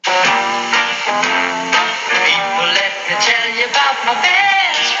People, let me tell you about my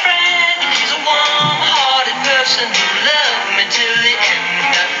best friend. He's a warm-hearted person who loved me till the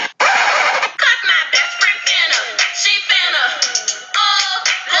end. Got my best friend Anna. She finna. Oh,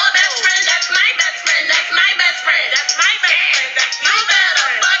 her best friend. That's my best friend. That's my best friend. That's my best friend. You better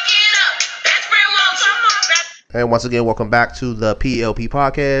fuck it up. Best friend won't come up. And once again, welcome back to the PLP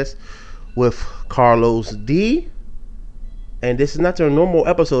podcast with Carlos D. And this is not their normal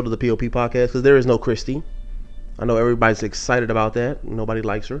episode of the PLP podcast because there is no Christy. I know everybody's excited about that. Nobody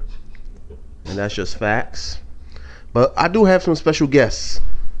likes her. And that's just facts. But I do have some special guests.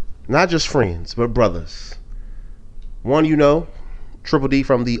 Not just friends, but brothers. One, you know, Triple D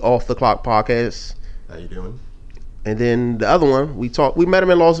from the Off the Clock podcast. How you doing? And then the other one, we met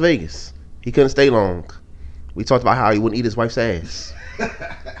him in Las Vegas. He couldn't stay long. We talked about how he wouldn't eat his wife's ass.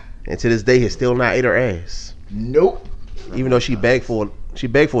 And to this day, he still not ate her ass. Nope. Even though she begged for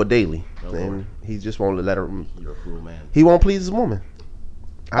it daily. No, and Lord. he just won't let her. You're a cruel man. He won't please his woman.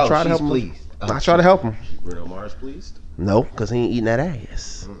 I try to help him. Pleased. I try to help him. Bruno Mars pleased? No, because he ain't eating that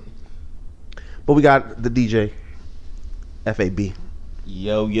ass. But we got the DJ, FAB.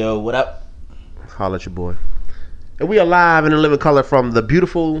 Yo, what up? Holla at your boy. And we are live in the living color from the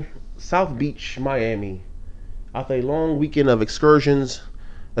beautiful South Beach, Miami. After a long weekend of excursions,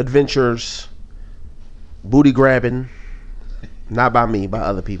 adventures, booty grabbing. Not by me, by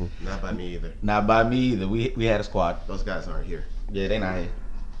other people. Not by me either. Not by me either. We had a squad. Those guys aren't here. Yeah, they not here.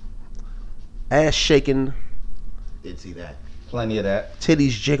 Ass shaking, Did see that. Plenty of that. titties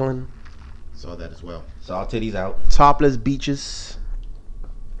jiggling, Saw that as well. Saw titties out. topless beaches.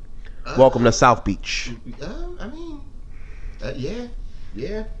 Welcome to South Beach. I mean,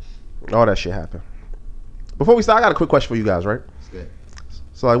 yeah. All that shit happened. Before we start, I got a quick question for you guys, right? It's good.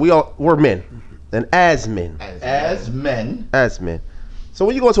 So like we're men. And as men. As men. So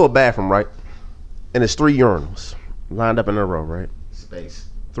when you go into a bathroom, right? And there's 3 urinals lined up in a row, right? Space.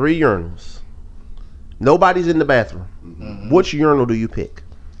 3 urinals. Nobody's in the bathroom. Mm-hmm. Which urinal do you pick?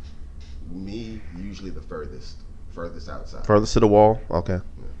 Me, usually the furthest outside. Furthest to the wall? Okay.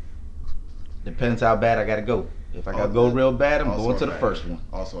 Depends how bad I gotta go. If I gotta go real bad, I'm Also going a to the factor. first one.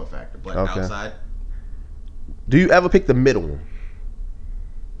 Also a factor. But Okay. outside, Do you ever pick the middle one?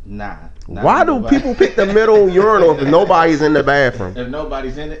 Nah. Why do people pick the middle urinal if nobody's in the bathroom? If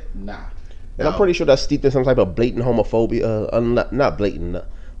nobody's in it, nah. And I'm pretty sure that's steeped in some type of blatant homophobia. Not blatant.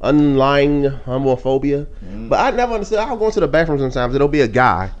 Underlying homophobia. But I never understood. I'll go into the bathroom sometimes. There'll be a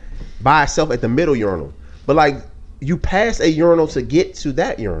guy by himself at the middle urinal. But like, you pass a urinal to get to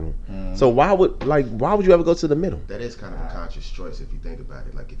that urinal. So why would you ever go to the middle? that is kind of a conscious choice if you think about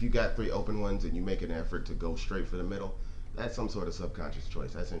it. Like if you got 3 open ones and you make an effort to go straight for the middle, that's some sort of subconscious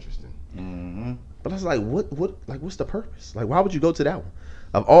choice. That's interesting. Mm-hmm. But I was like, what's the purpose? Like, why would you go to that one?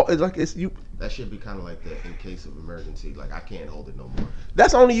 Of all, it's you. That should be kind of like the in case of emergency. Like I can't hold it no more.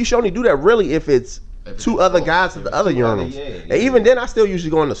 That's you should only do that really if it's If it's 2 a other stall. guys at the other two other, urinals. yeah. And even then, I still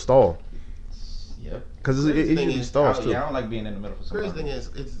usually go in the stall Yep. because Crazy it thing usually is, stalls too. Yeah, I don't like being in the middle for some Crazy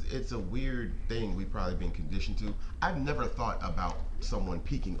reason. thing is, it's a weird thing we've probably been conditioned to. I've never thought about someone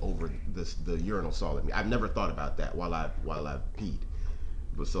peeking over the urinal stall at me. I've never thought about that while I've peed.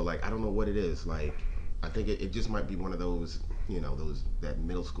 But so like I don't know what it is. Like I think it just might be one of those that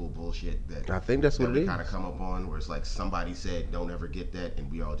middle school bullshit that I think that's what it we is. kind of come up on where it's like somebody said don't ever get that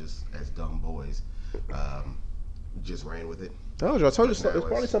and we all just as dumb boys just ran with it. I told you, there's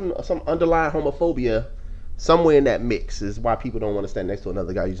probably some underlying homophobia somewhere in that mix is why people don't want to stand next to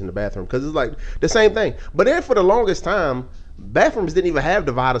another guy using the bathroom because it's like the same thing. But then for the longest time, bathrooms didn't even have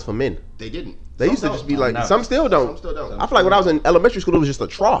dividers for men. They didn't. They used to Some just be don't. like, some still don't. Some still don't. I feel like when I was in elementary school, it was just a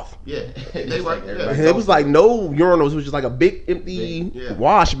trough. Yeah, they were. It was like no urinals. It was just like a big empty Yeah.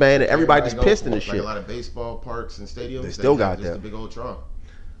 wash ban, and everybody just Everybody pissed in go the for Like shit. a lot of baseball parks and stadiums. They still got have just that. a big old trough.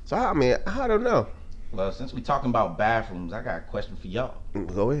 So I mean, I don't know. Well, since we talking about bathrooms, I got a question for y'all.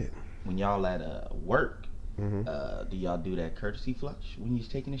 Go ahead. When y'all at work, Mm-hmm. do y'all do that courtesy flush when you're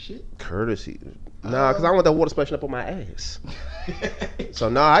taking a shit? Courtesy. Nah, because I want that water splashing up on my ass.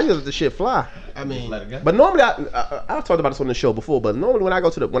 So I just let the shit fly. I mean, Let it go. But normally, I've talked about this on the show before. But normally, when I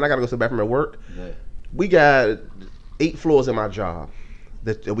gotta go to the bathroom at work, Yeah. we got 8 floors in my job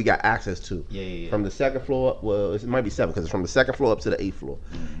that we got access to. Yeah. From the second floor, well, it might be 7 because it's from the second floor up to the 8th floor.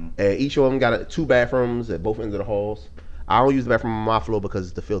 And each of them got 2 bathrooms at both ends of the halls. I don't use the bathroom on my floor because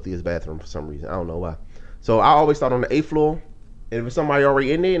it's the filthiest bathroom for some reason. I don't know why. So I always start on the 8th floor. And if it's somebody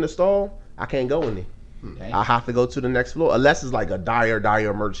already in there in the stall, I can't go in there. Okay. I have to go to the next floor unless it's like a dire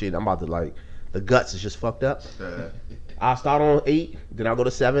emergency and I'm about to like the guts is just fucked up. I'll start on 8, then I'll go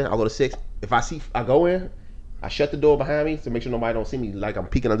to 7, I'll go to 6. If I go in I shut the door behind me to make sure nobody don't see me like I'm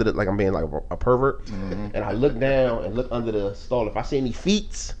peeking under like I'm being like a pervert. And I look down and look under the stall. If I see any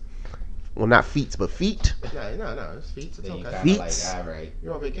feet, well, not feet, but feet. No, it's feet. It's okay. Feet. Like, all right,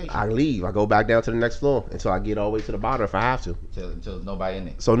 You're on vacation. I leave. I go back down to the next floor until I get all the way to the bottom if I have to. until there's nobody in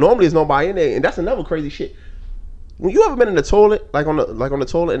it. So normally there's nobody in there, and that's another crazy shit. When you ever been in the toilet, like on the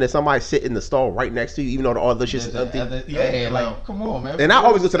toilet, and then somebody sit in the stall right next to you, even though all the shit's empty. Yeah, like come on, man. And I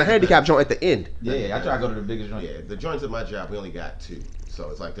always go to the handicap joint at the end. Yeah, I try to go to the biggest joint. Yeah, the joints at my job, we only got 2. So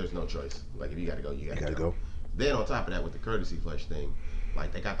it's like there's no choice. Like if you gotta go, you gotta go. Then on top of that, with the courtesy flush thing,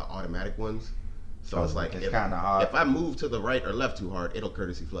 like they got the automatic ones. So it's like it's kind of hard. If I move to the right or left too hard, it'll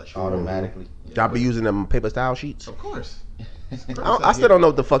courtesy flush Automatically. Y'all be using them paper towel sheets? Of course. I still don't know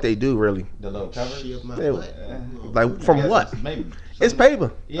what the fuck they do really. The little cover. Shield my Yeah. butt. Like from what? Maybe. It's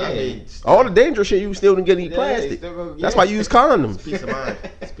paper. Yeah. I mean, All the dangerous shit you still didn't get any Yeah, plastic. still go- That's yeah. why you use condoms. It's peace of mind.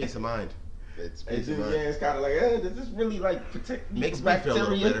 It's peace of mind. It's peace of mind. it's kind of like, does this really like protect me Makes from me feel a little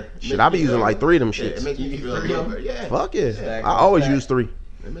bacteria? better. Shit, I be using like 3 of them Yeah, it shits. makes me feel a little better. Yeah. Fuck yeah. Stack I on always stack. use 3.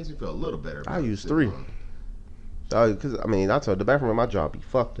 It makes me feel a little better. I about use sitting 3. on. Because I mean, I told the bathroom at my job be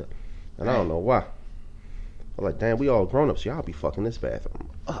fucked up, and I don't know why. I'm like, damn, we all grown ups. Y'all be fucking this bathroom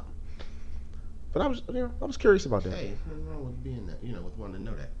up. But I was curious about that. Hey, nothing wrong with being that, with wanting to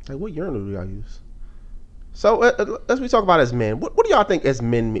know that. Like, what urinal do y'all use? So as we talk about as men, what do y'all think as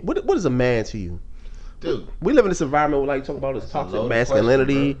men mean? What is a man to you? Dude, We live in this environment where like talk about this That's a toxic loaded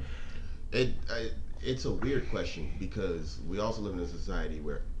masculinity. it's a weird question because we also live in a society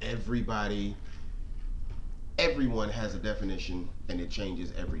where everyone has a definition and it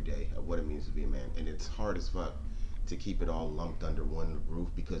changes every day of what it means to be a man, and it's hard as fuck to keep it all lumped under one roof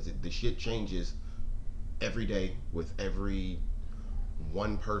because the shit changes every day with every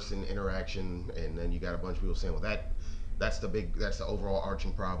one person interaction, and then you got a bunch of people saying, well, that's the overall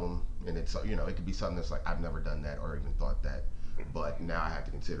arching problem, and it's it could be something that's like, I've never done that or even thought that, but now I have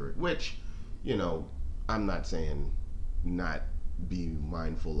to consider it, which I'm not saying not be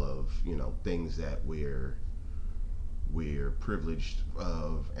mindful of things that we're privileged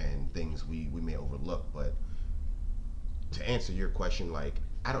of and things we may overlook, but to answer your question, like,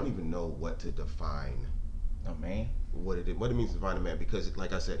 I don't even know what to define Oh man. what it means to define a man, because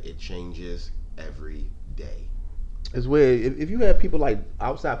like I said, it changes every day. It's weird. If you have people like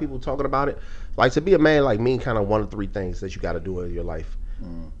outside people talking about it, like to be a man like mean kind of 1 of 3 things that you got to do in your life.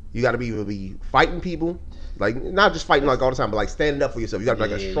 You got to be fighting people, like not just fighting like all the time, but like standing up for yourself. You got to be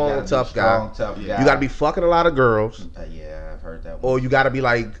like a strong, tough guy. You got to be fucking a lot of girls, Yeah, I've heard that one. or you got to be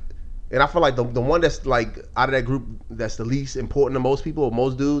like, and I feel like the one that's like out of that group that's the least important to most people or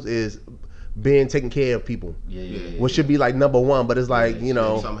most dudes is being taking care of people, which should be like number 1, but it's like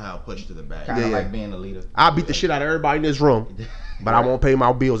somehow pushed to the back. Kind of yeah. like being a leader. I beat the shit out of everybody in this room, but I won't pay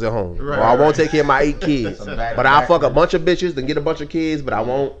my bills at home, Right, or I won't right. take care of my 8 kids. Some But I'll fuck a backwards- bunch of bitches, then get a bunch of kids, but I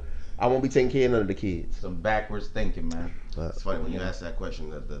won't be taking care of none of the kids. Some backwards thinking, man. It's funny when you asked that question,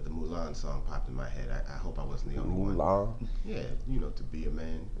 the Mulan song popped in my head. I hope I wasn't the only one. Mulan? Yeah, to be a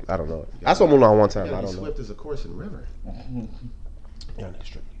man. I don't know. I saw Mulan one You time. I gotta be don't know. swift as a coursing river. Yeah, that's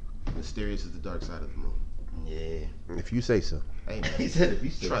true. Mysterious as the dark side of the moon. Yeah. If you say so. Hey man, He said if you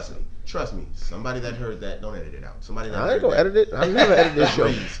say trust me. Somebody that heard that, don't edit it out. Somebody that I ain't heard gonna that, edit it. I never edit this show.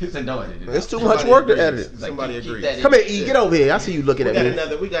 He said no edit it. It's too Somebody much work to agrees. edit it. Somebody Like, keep agrees. that in. Come here, E. Get over here. I see you looking We at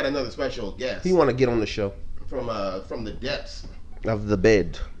got me. another special guest. He want to get on the show from the depths. of the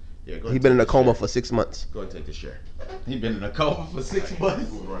bed. Yeah, go He ahead been in a take the coma share. for 6 months. Go ahead and take the share. He been in a coma for 6 months.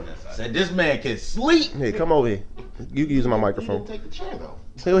 We'll run that side. Said this man can sleep. Hey, come over here. You can use my He microphone. didn't take the chair though.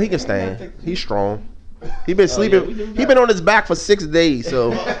 Hell, he can stand. He's strong. He been sleeping. we do He been on his back for 6 days, so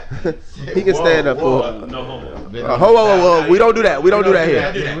he can stand up for. No homo. Whoa! We don't do that. We don't do that We here.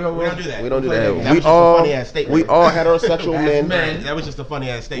 don't do that. We don't do that. We don't do That that. was We just a all funny-ass statement. we all heterosexual men. That was just a funny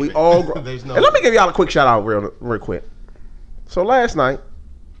ass statement. We all. There's no. And let me give y'all a quick shout out real quick. So last night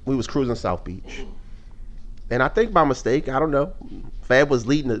we was cruising South Beach, and I think by mistake, I don't know, Fab was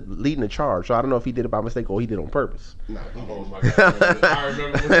leading the charge. So I don't know if he did it by mistake or he did it on purpose. No, Oh my god. I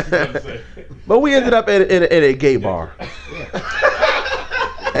remember what you were going to say. But we ended up at a gay bar.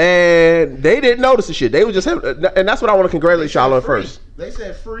 And they didn't notice the shit. They were just having, and that's what I want to congratulate y'all on first. They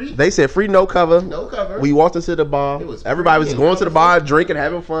said free. They said free, no cover. No cover. We walked into the bar. It was Everybody free was and going to the bar, colorful. drinking,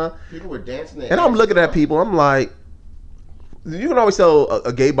 having fun. People were dancing. their And I'm asses looking at off. people. I'm like, you can always tell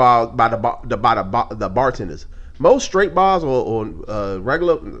a gay bar by the bartenders. Most straight bars or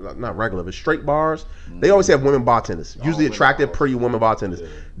regular, not regular, but straight bars, they always have women bartenders. Usually women attractive, bars. pretty women bartenders.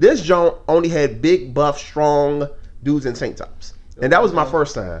 This joint only had big, buff, strong dudes in tank tops. And that was my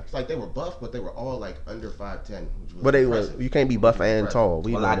first time. It's like they were buff, but they were all like under 5'10", which was But they were, impressive. you can't be buff and tall.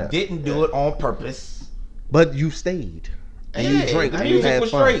 We Well, know I that. didn't do it on purpose. But you stayed. And you drank The and you music had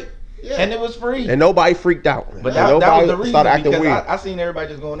was fun. straight, Yeah. and it was free. And nobody freaked out. But And that was the nobody reason started acting because weird. I seen everybody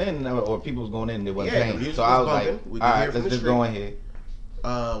just going in, or people was going in and they wasn't Yeah, the paying. music So I was was like, bumping. We all could hear right, from let's the just street. go in here.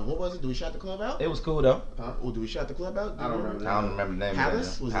 What was it? Do we shout the club out? It was cool though. Well, do we shout the club out? I don't remember. I don't remember the name.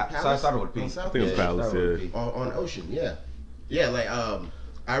 Palace? of Was it. it Palace? So I started with a P. On South? I think it was Yeah, Palace, started with a yeah. P. On Ocean, yeah. Yeah, like,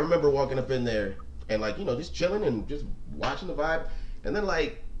 I remember walking up in there and, like, you know, just chilling and just watching the vibe. And then,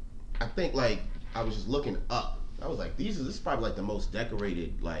 like, I think, like, I was just looking up. I was like, this is probably, like, the most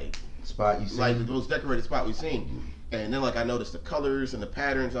decorated, like, Spot you see. like, the most decorated spot we've seen. And then, like, I noticed the colors and the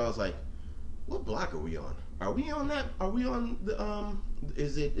patterns. I was like, what block are we on? Are we on that? Are we on the,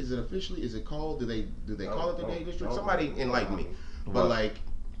 is it officially, is it called, do they call it the Day District? Somebody enlighten me. But, like,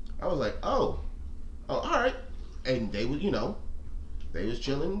 I was like, oh, all right. And they was, you know, they was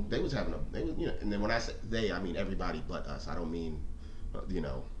chilling. They was having they was, you know, and then when I say they, I mean everybody but us. I don't mean, you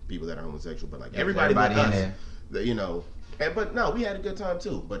know, people that are homosexual, but like everybody but in us. there. You know, but no, we had a good time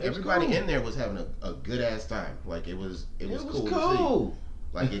too. But It was everybody cool. in there was having a good ass time. Like it was cool. To cool. see.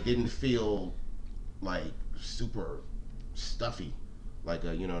 Like it didn't feel like super stuffy. Like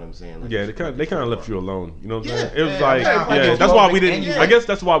you know what I'm saying? Like, Yeah, they kind of left you alone. You know what I'm Yeah, saying? It was yeah, like, yeah, yeah, like, that's why we didn't. yeah. I guess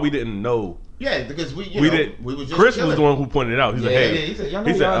that's why we didn't know. Yeah, because we didn't. we was just Chris chilling. was the one who pointed it out. He's like, hey, he said, y'all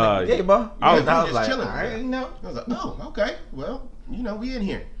he know said, y'all yeah, bro. I was- we I were was just like, chilling. I didn't know. I was like, oh, okay. Well, you know, we in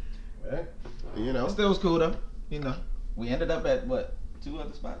here. You know. It still was cool though. You know, we ended up at what 2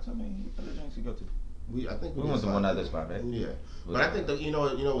 other spots. I mean, other drinks you go to. I think We went to one other spot, right? Yeah, but I think you know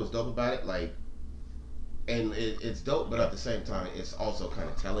what's dope about it, like, and it's dope, but at the same time, it's also kind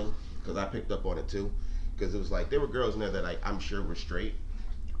of telling because I picked up on it too, because it was like there were girls in there that like I'm sure were straight,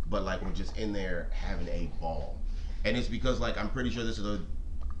 but like were just in there having a ball, and it's because like I'm pretty sure this is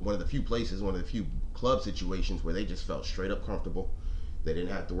one of the few places, one of the few club situations where they just felt straight up comfortable. They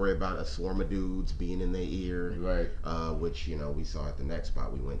didn't have to worry about a swarm of dudes being in their ear, Right. Which you know we saw at the next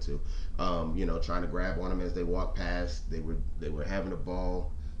spot we went to. You know, trying to grab on them as they walked past. They were having a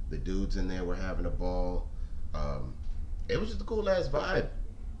ball. The dudes in there were having a ball. It was just a cool ass vibe,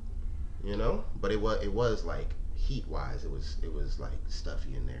 you know. But it was like heat wise, it was like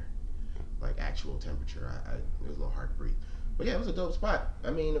stuffy in there, like actual temperature. It was a little hard to breathe. But yeah, it was a dope spot. I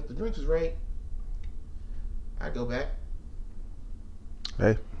mean, if the drinks was right, I'd go back.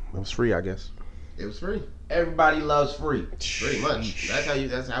 Hey, it was free, I guess. It was free, Everybody loves free. pretty much.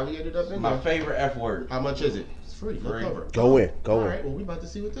 That's how we ended up in My there. favorite F word. How much is it? It's free. No Free. cover. Go in. All Go in. right. Well, we about to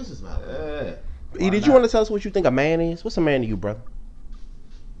see what this is about. E, did you want to tell us what you think a man is? What's a man to you, brother?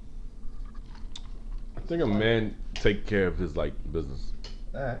 I think a man take care of his like business.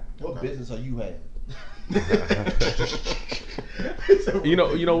 What business are you having? You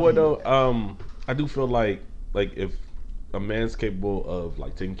know what though? I do feel like if a man's capable of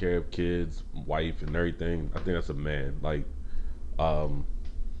like taking care of kids, wife, and everything, I think that's a man. Like, don't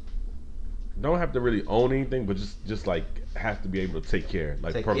have to really own anything, but just like have to be able to take care,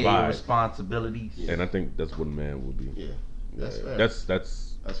 like Take care of your provide. responsibilities. And I think that's what a man will be. Yeah, that's fair. That's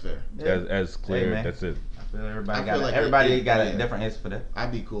fair. as clear. man. That's it. I feel everybody I got feel like everybody it- got yeah. a different answer for that.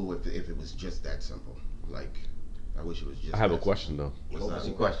 I'd be cool if it was just that simple. Like, I wish it was just. I have a that question though. simple. What's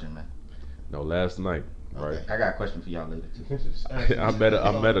your question, man? No, last night, right? Okay. I got a question for y'all later too. I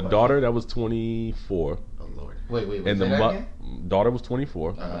met a daughter that was 24, Oh Lord. Wait. and the say that again? daughter was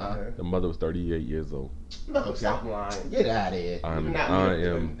 24. Uh-huh. The mother was 38 years old. No, Okay. stop lying. Get out of here. You I did not am.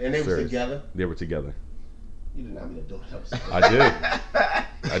 mean and they was serious. together. They were together. You did not mean to do it. I did.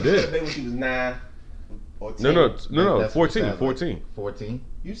 I did. Maybe when she was 9 or 10. No. That's what it 14. sounds 14. 14.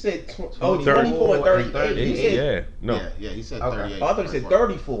 You said 24 24 and 38. You said, Yeah. No. Yeah, he said Okay. 38. Oh, I thought you said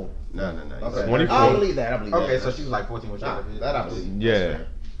 34. No. He Okay. said 24. I believe that. I believe Okay, that. so she was like 14 when she Nah, had that I believe. Yeah.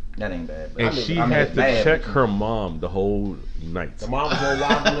 That ain't bad. But And I mean, she I mean, had it's to bad, check but- her mom the whole night. The mom was on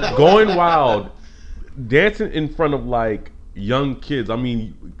wild. Going wild, dancing in front of like young kids. I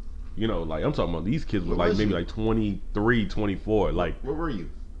mean, you know, like I'm talking about these kids were Where like was maybe you? like 23, 24, like Where were you?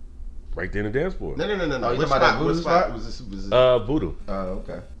 right there in the dance floor. No. Oh, you Which talking about spot? that Which voodoo spot? spot? Was this? Voodoo. Oh,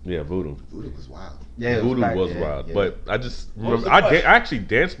 okay. Yeah, Voodoo. Voodoo was wild. Yeah, it Voodoo back was there, wild, yeah. but I just What was remember the I question? actually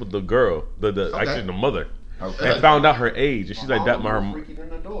danced with the girl, the Okay. actually the mother, Okay. and found out her age, and she's like that. Her. My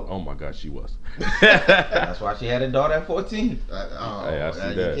oh my god, she was. That's why she had a daughter at 14. Hey, I see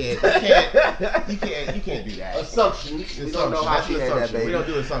that. You can't do that. Assumptions. We don't know how That's she an had that assumption. We baby. don't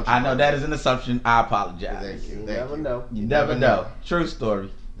do assumptions. I know that is an assumption. I apologize. Thank you. You Thank never you. know. You never know. True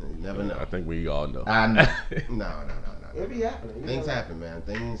story. You never know. I think we all know. I know. No. It be happening. Things happen, man.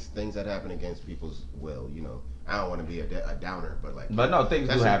 Things that happen against people's will. You know, I don't want to be a downer, but like. But no, things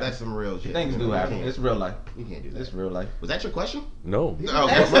do happen. That's some real shit. Things do happen. It's real life. You can't do that. It's real life. Was that your question? No. No.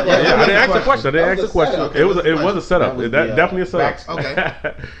 Yeah, Okay. Yeah, I didn't ask the question. That was a setup. It was a setup. That was That the, definitely a setup.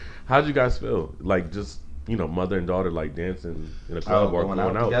 Okay. How'd you guys feel? Like just mother and daughter like dancing in a club or going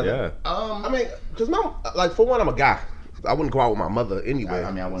going out out? together? Yeah. I mean, cause for one, I'm a guy. I wouldn't go out with my mother anyway.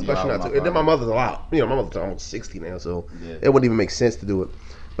 I wouldn't go especially out not with to. my And then my father. mother's a lot. My mother's almost 60 now, so Yeah. it wouldn't even make sense to do it.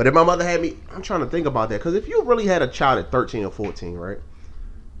 But if my mother had me, I'm trying to think about that. Because if you really had a child at 13 or 14, right?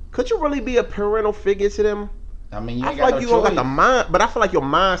 Could you really be a parental figure to them? I mean, you I ain't feel got like no you don't got choice. the mind, but I feel like your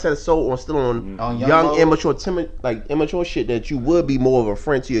mindset is so still on On young, mode. immature, timid, immature shit that you would be more of a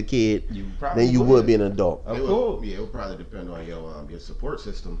friend to your kid You probably than you would be an adult. Of It course. would, it would probably depend on your support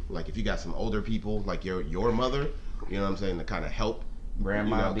system. Like if you got some older people, like your mother, you know what I'm saying, to kind of help,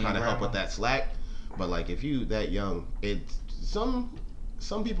 Grandma being kind of help grandma. with that slack. But like if you that young, it's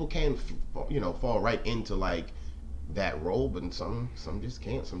some people can fall right into like that role, but some just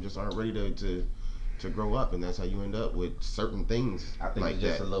can't. Some just aren't ready to grow up, and that's how you end up with certain things I think like it's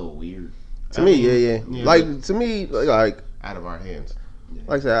just that a little weird. To me, yeah. yeah, Like to me, like out of our hands.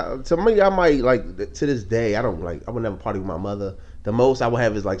 I said, to me, I might to this day, I don't I would never party with my mother. The most I would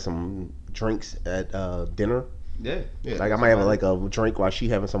have is like some drinks at dinner. Yeah. Yeah, Like I might have a drink while she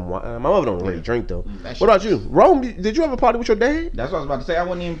having some wine. My mother don't really drink though. That What about you, Rome? Did you ever party with your dad? That's what I was about to say. I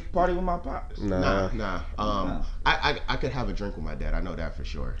wouldn't even party with my pops. Nah. Nah. I could have a drink with my dad. I know that for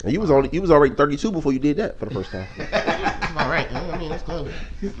sure. And you was already 32 before you did that for the first time. All right. I mean, that's close.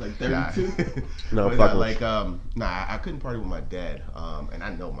 Like 32. No, But fuck nah, with like I couldn't party with my dad. And I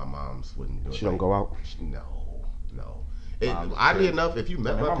know my mom's wouldn't do it. She don't go out. No. Mom's Oddly crazy. enough, if you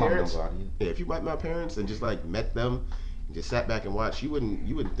met My my mom don't parents, go out either. if you met my parents and just like met them, and just sat back and watched, you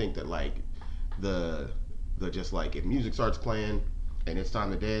wouldn't think that like the just like if music starts playing and it's time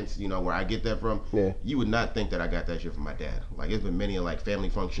to dance, where I get that from, Yeah. you would not think that I got that shit from my dad. Like it's been many like family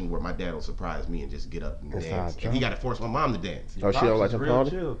function where my dad will surprise me and just get up and That's how dance, I and he try. got to force my mom to dance. Oh, she don't like to real party?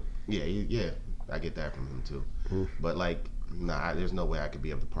 chill. Yeah, yeah, I get that from him too. But like, nah, there's no way I could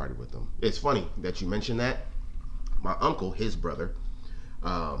be able to party with them. It's funny that you mentioned that. My uncle, his brother,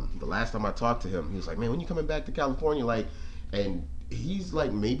 the last time I talked to him, he was like, "Man, when you coming back to California?" Like, and he's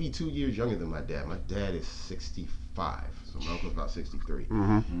like maybe 2 years younger than my dad. My dad is 65, so my uncle's about 63.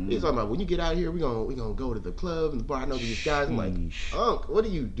 He's talking about when you get out here, we gonna go to the club and the bar. I know these guys. I'm like, Sheesh. Unc, what are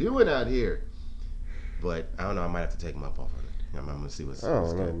you doing out here? But I don't know. I might have to take him up off on it. I'm gonna see what's. I don't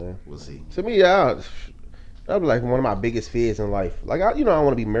what's know, good. man. We'll see. To me, that'd be like one of my biggest fears in life. Like, I don't want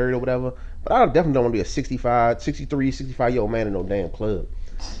to be married or whatever, but I definitely don't want to be a 65, 63, 65-year-old man in no damn club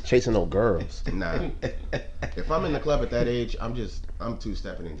chasing no girls. Nah. If I'm in the club at that age, I'm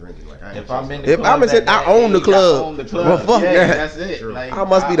two-stepping and drinking. Like I ain't If I'm in chasing- the If club I'm in at I that own the age, club. I own the club. Well, fuck yeah, that. That's it. True. Like, I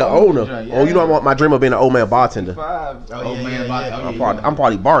must be the own owner. joint, Oh, you know, I want my dream of being an old man bartender. 65. Oh, Old yeah, man yeah, bartender. yeah. Oh, yeah, I'm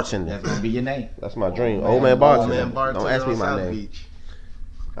probably bartending. That's gonna be your name. That's my dream. Old Old man man bartender. Man, bartender Don't ask me on my South name. Beach.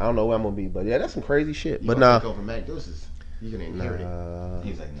 I don't know where I'm gonna be, but yeah, that's some crazy shit. You But gonna nah, take over Mac Deuces. You can inherit it.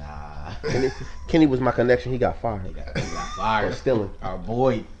 He's like, nah. Kenny was my connection. He got fired. He got For fired. stealing. Our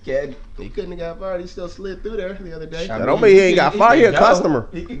boy, kid. He couldn't have got fired. He still slid through there the other day. That don't mean he ain't got fired. He a could customer.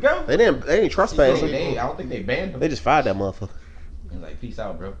 He could go. They ain't trespassing. I don't think they banned him. They just fired that motherfucker. He's like, peace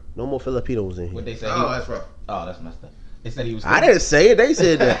out, bro. No more Filipinos in What here. they say? Oh, that's rough. Oh, that's messed up. They said he was. I didn't say it. They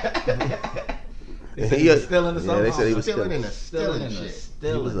said that. They said he was stealing or Yeah, something. they said he was Stealing stealing. and stealing and shit. He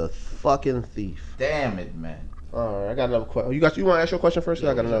stealing. was a fucking thief. Damn it, man. All right, I got another question. You want to ask your question first?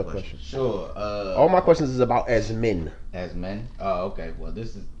 Yeah, I got what's your another question. Sure. All my questions is about as men. As men. Oh, okay. Well,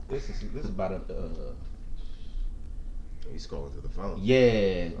 this is about a. He's scrolling through the phone.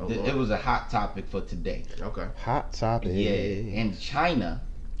 Yeah, Oh, it Lord. was a hot topic for today. Okay. Hot topic. Yeah, in China,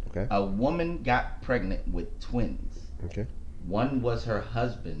 Okay. a woman got pregnant with twins. Okay. One was her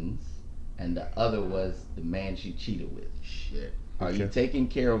husband's, and the other was the man she cheated with. Shit. Are you Okay. taking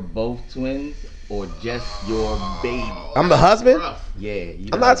care of both twins or just your baby? I'm the husband. Rough. Yeah,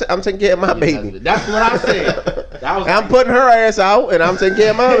 I'm taking care of my baby. That's what I said. That was I'm putting her ass out, and I'm taking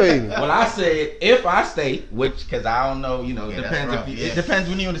care of my baby. Well, I said if I stay, which because I don't know, it Yeah, that's depends. rough, yeah. It depends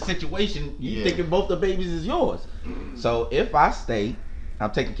when you're in the situation. You Yeah. thinking both the babies is yours. So if I stay,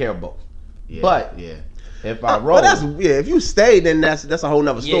 I'm taking care of both. Yeah. But yeah. if I roll, But if you stay, then that's a whole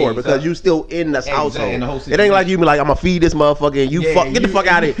nother story Yeah, because exactly. you still in this Exactly, household. in the whole It ain't like you be like, I'm gonna feed this motherfucker and you Yeah, get the you- fuck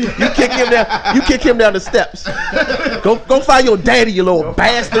out of here. You kick him down. You kick him down the steps. Go find your daddy, you little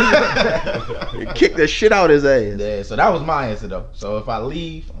bastard. And kick the shit out his ass. yeah. So that was my answer though. So if I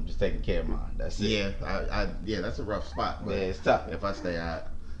leave, I'm just taking care of mine. That's it. Yeah. Yeah. That's a rough spot. But Yeah, it's tough. if I stay out.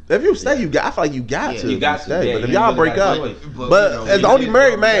 If you stay, you got. I feel like you got Yeah, to. you got to, stay. yeah, But if you y'all really break got up, a choice. but you know, as the you only get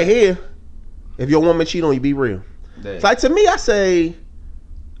married involved man in that. here, if your woman cheat on you, be real. Yeah. It's like to me, I say,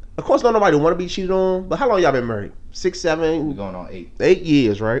 of course, not nobody want to be cheated on. But how long y'all been married? 6, We 7, going on 8. 8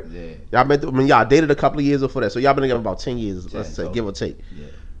 years, right? Yeah. Y'all been. I mean, y'all dated a couple of years before that, so y'all been together about 10 years. 10 Let's say, total. give or take. Yeah.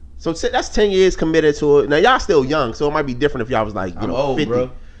 So that's 10 years committed to it. Now y'all still young, so it might be different if y'all was like, you I'm know, old, 50.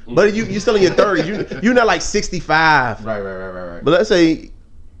 bro. But you still in your 30s. You're not like 65. Right. But let's say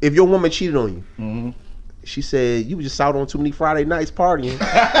if your woman cheated on you, Mm-hmm. she said you was just out on too many Friday nights partying.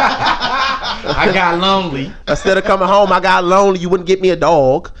 I got lonely. Instead of coming home, I got lonely. You wouldn't get me a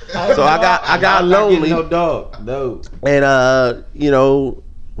dog, so I got I'm not lonely. getting no dog. No. And you know,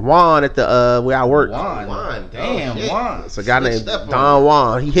 Juan at the where I work. Juan, Damn, shit. Juan. It's a guy named Switched up on Don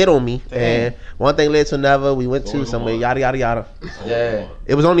Juan. He hit on me, Damn. and one thing led to another. We went to Going somewhere, on. yada yada yada. Yeah.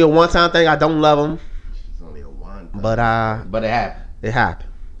 It was only a one-time thing. I don't love him, It's only a Juan. but But it happened. it happened.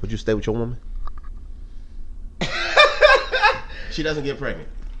 Would you stay with your woman? She doesn't get pregnant.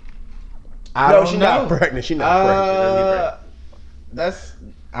 I No, don't she's know. not pregnant. She's not pregnant. That's.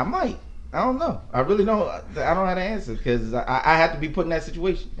 I might. I don't know. I really don't. I don't know how to answer because I have to be put in that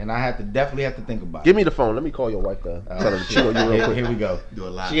situation, and I definitely have to think about Give me the phone. Let me call your wife. Tell her to cheat on you real Here, quick. here we go. Do a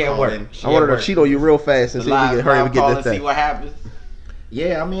live She at call work. in. She I want at her to work. cheat on you real fast and The see if we live can hurry up and call get and this see thing. what happens.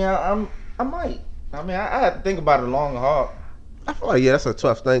 Yeah, I mean, I might. I mean, I have to think about it long and hard. I feel like that's a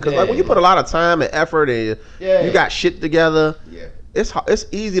tough thing because like when Yeah. you put a lot of time and effort and Yeah. you got shit together, Yeah. it's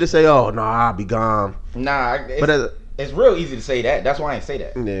easy to say, oh no, I'll be gone. Nah, But it's real easy to say that. That's why I ain't say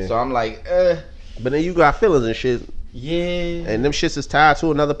that. Yeah. So I'm like, but then you got feelings and shit, yeah. and them shits is tied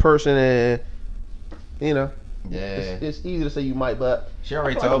to another person, and you know, Yeah. it's easy to say you might, but She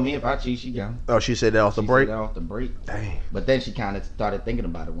already told me if I cheat, she gone. oh, she said that off the She break. said that off the break. Dang, But then she kind of started thinking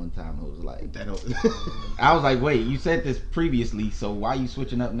about it one time. It was like, That don't. I was like, wait, you said this previously, so why you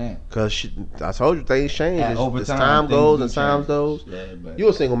switching up now? cause I told you things change. At As overtime, time things goes do and time change. goes. Yeah, but You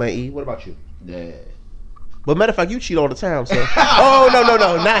a single man, E. What about you? yeah. But matter of fact, you cheat all the time. So oh no,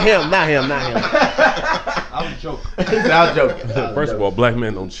 not him. I was joking. I was joking. First of all, black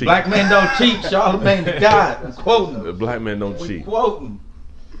men don't cheat. Black men don't cheat. Charlemagne God. I'm quoting. Black men don't We cheat. quoting.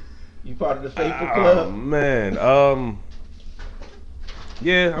 You part of the faithful Oh club? man,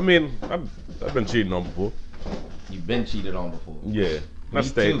 yeah. I mean, I've been cheated on before. You've been cheated on before. Yeah, I Me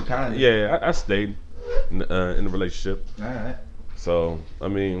stayed. too, kinda. Yeah, I stayed in the relationship. All right. So I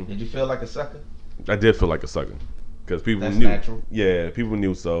mean, Did you feel like a sucker? I did feel like a sucker because people That's knew. natural. Yeah, people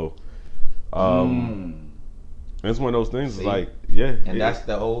knew. So, it's one of those things. See? Like, yeah, And yeah. that's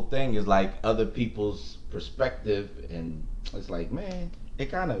the whole thing is like other people's perspective, and it's like, man,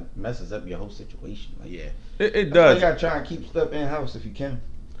 it kind of messes up your whole situation. Like, Yeah. it that's why does. you gotta try and keep stuff in house if you can.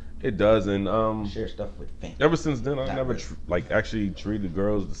 It does, and Share stuff with family. ever since then, I Not never really. actually treated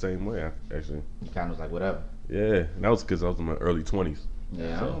girls the same way. Actually, You kind of was like, whatever. yeah, and that was because I was in my early 20s.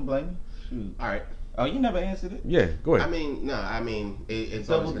 Yeah, I don't blame you. Shoot. All right. Oh, you never answered it. Yeah, go ahead. I mean, no. I mean, it's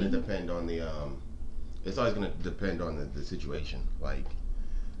Double always going to D? depend on the. It's always going to depend on the situation. Like,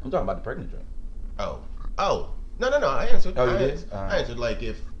 I'm talking about the pregnant drink. oh, no. I answered. Oh, you I did? answered. Alright. I answered. Like,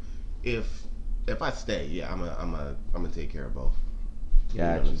 if I stay, yeah, I'm gonna take care of both. You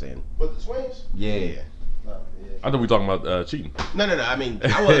know what I'm saying? But the swings? Yeah. I thought we were talking about cheating. No. I mean,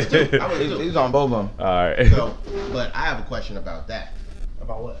 I was too. He's on both of them. All right. So, but I have a question about that.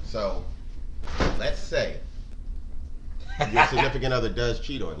 About what? So, let's say your significant other does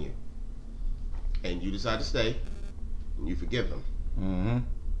cheat on you, and you decide to stay, and you forgive them. Mm-hmm.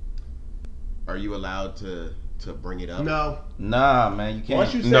 Are you allowed to bring it up? No. Nah, man, you can't.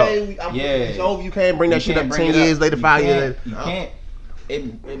 Once you No. say Yeah. it's over, you can't bring that You shit can't up bring 10 it years up. later, You 5 years can't- later. You No. can't.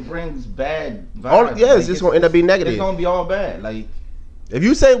 It brings bad vibes. All, yeah, it's just it's gonna end up being negative. It's gonna be all bad. Like, If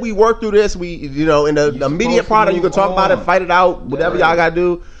you say we work through this, we in the You're immediate supposed to product, you can move talk about it, on. fight it out, whatever Yeah. y'all gotta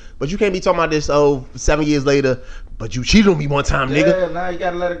do. But you can't be talking about this 7 years later. But you cheated on me one time, nigga. yeah, now you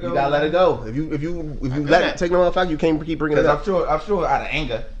gotta let it go. You gotta let it go. If you let it take no effect, you can't keep bringing it Because up. I'm sure out of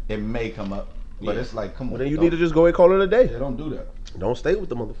anger it may come up, but Yeah. it's like, come on. Well, then you don't- need to just go and call it a day. Yeah, don't do that. Don't stay with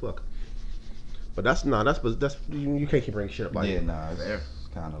the motherfucker. But that's you can't keep bringing shit up like Yeah, that. nah, it's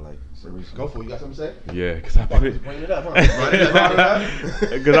kind of like serious. Go for it. You got something to say? Yeah, because I put it. Bring it up, huh?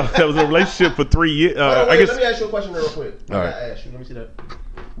 Because I was in a relationship for 3 years. Hold on, I wait, guess. let me ask you a question real quick. All right. I gotta ask you. Let me see that.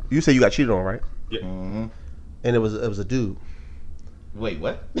 You say you got cheated on, right? Mm-hmm. And it was a dude. Wait,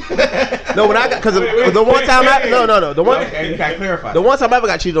 what? No, when I got because the one time the one Okay, you gotta clarify. the one time I ever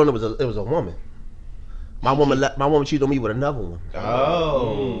got cheated on, it was a woman. My woman cheated on me with another one.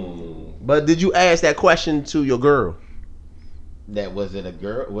 Oh. But did you ask that question to your girl? That was it a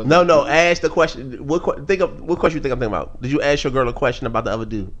girl? Was No, it no. Ask the question. What question you think I'm thinking about? Did you ask your girl a question about the other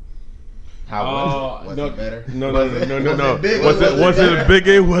dude? How was no, it better? No. Was it big? Was it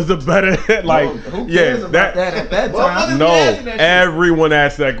bigger? Was it better? Like, who cares about that at that time? No, asking that shit? everyone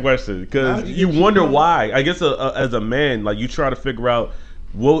asked that question because How you did you wonder know? why. I guess as a man, like you try to figure out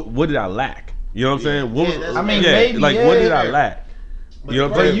what did I lack. You know what I'm saying? What Yeah, was, that's- I mean, yeah, maybe, like yeah, what did I yeah. lack? But You know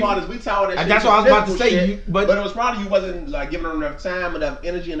the what I'm crazy saying? part is we tell her that And shit that's was what I was about to physical say, shit, but- but it was probably you wasn't like giving her enough time, enough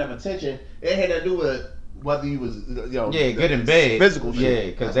energy, enough attention. It had to do with whether you was, good in bed. physical shit.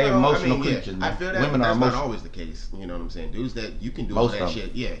 Yeah, because they're emotional creatures. I Man. feel that Women but are that's not emotional. always the case. You know what I'm saying? Dudes that you can do Most all that of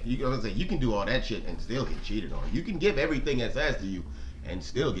shit. Yeah, you know what I'm saying? You can do all that shit and still get cheated on. You can give everything that's asked of you and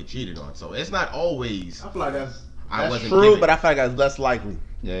still get cheated on. So it's not always. I feel like that's wasn't true, giving. but I feel like that's less likely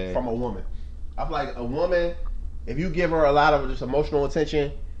Yeah. from a woman. I feel like a woman, if you give her a lot of just emotional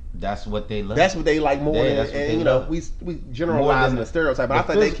attention, That's what they love. that's what they like more Yeah, than. that's what And they you know, love. we More generalize than the stereotype, but I the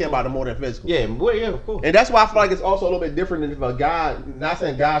think they care physical. about it more than physical. Yeah, well, yeah, of course. And that's why I feel like it's also a little bit different than if a guy. Not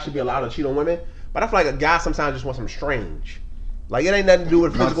saying guys should be allowed to cheat on women, but I feel like a guy sometimes just wants some strange. Like it ain't nothing to do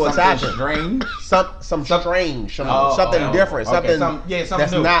with physical Something attachment. strange. Some strange, something Oh, different, okay, something something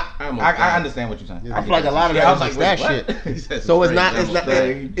that's new. not. I understand what you're saying. Yeah. I feel like a lot of Yeah, that I is was just like, that wait, what? shit. So it's not. It's not.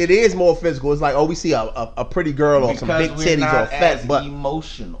 Strange. It is more physical. It's like, oh, we see a pretty girl or some Because big we're titties or a not fat as butt.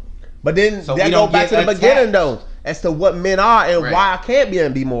 emotional. But then So that we go don't back to get the beginning attached. though, as to what men are and Right. why I can't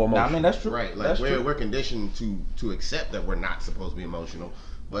be more Nah, emotional. I mean, that's true. Right, like That's we're, true. we're conditioned to accept that we're not supposed to be emotional,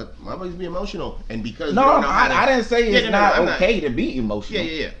 but motherfuckers be emotional, and because No, we don't know how to, I didn't say it's Yeah, no, not I'm okay to be emotional.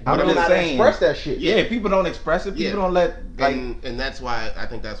 Yeah. I'm But just not saying. express that shit. Yeah, people don't express it. People Yeah. don't let like. and that's why I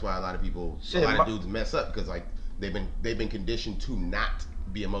think that's why a lot of people, Shit, a lot my- of dudes mess up because like they've been conditioned to not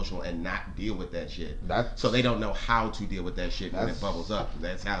be emotional and not deal with that shit. That's- So they don't know how to deal with that shit when That's- it bubbles up.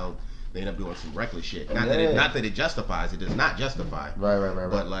 That's how they end up doing some reckless shit. Not Yeah. that it justifies. It does not justify. Right.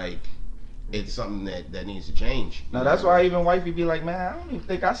 But like, it's something that needs to change. Now that's why even wifey be like, man, I don't even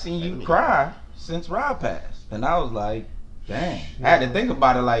think I seen you cry since Rob passed, and I was like, dang. I had to think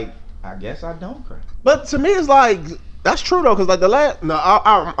about it. Like, I guess I don't cry. But to me, it's like that's true though, because like the last. No,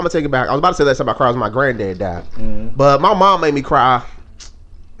 I'm gonna take it back. I was about to say last time I cried was my granddad died, but my mom made me cry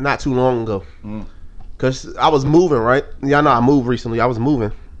not too long ago, cause I was moving. Right, y'all know I moved recently. I was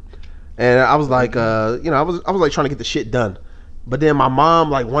moving, and I was like, I was like trying to get the shit done, but then my mom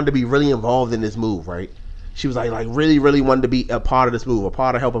like wanted to be really involved in this move. Right, she was like really wanted to be a part of this move, a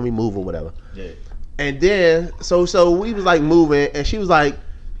part of helping me move or whatever. Yeah. And then so we was like moving, and she was like.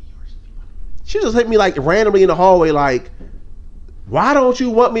 She just hit me like randomly in the hallway, like, why don't you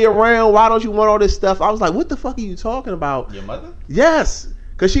want me around? Why don't you want all this stuff? I was like, what the fuck are you talking about? Your mother? Yes.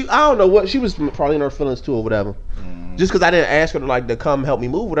 Cause I don't know what, she was probably in her feelings too or whatever. Just cause I didn't ask her to come help me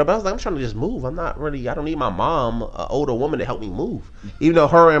move or whatever. I was like, I'm trying to just move. I don't need my mom, an older woman, to help me move. Even though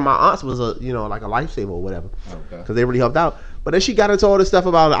her and my aunts was like a lifesaver or whatever. Okay. Cause they really helped out. But then she got into all this stuff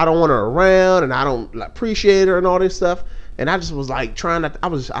about I don't want her around and I don't appreciate her and all this stuff. And I just was like trying to.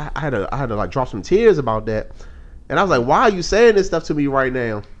 I had to like drop some tears about that. And I was like, why are you saying this stuff to me right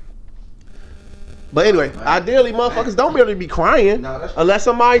now? But anyway, ideally, motherfuckers don't really be crying No, that's- unless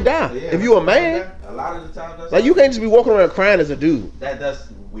somebody die. Yeah, if you a man, a lot of the time, that's like you can't just be walking around crying as a dude. That's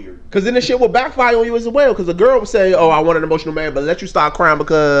weird. Cause then the shit will backfire on you as well. Cause a girl would say, "Oh, I want an emotional man," but let you start crying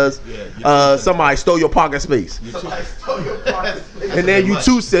because somebody stole your parking space, Somebody stole your parking space. and then you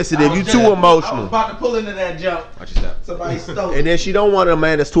too sensitive, you too I was emotional. about to pull into that jump. Watch your step. Somebody stole And then she don't want a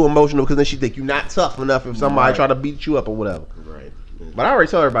man that's too emotional because then she think you're not tough enough if somebody Right. try to beat you up or whatever. Right. But I already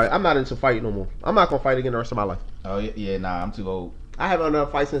tell everybody I'm not into fighting no more. I'm not gonna fight again the rest of my life. Oh yeah, nah, I'm too old. I haven't done a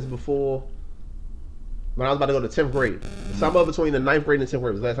fight since before when I was about to go to 10th grade. Somewhere between the 9th grade and 10th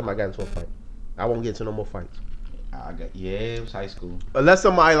grade was the last time I got into a fight. I won't get into no more fights. It was high school. Unless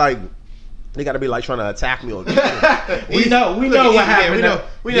somebody they gotta be trying to attack me or we know look what at E, happened. yeah,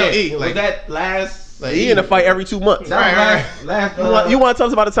 we know E, Was like- that last? he in a fight every 2 months. That was last. You want to tell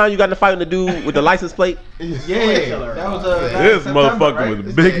us about the time you got in a fight with the dude with the license plate? Yeah, that was This motherfucker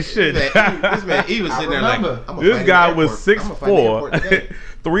was big as shit. This man, he was sitting there like, remember. I'm a This fight guy in the was airport. I'ma fight in the airport 6'4", today.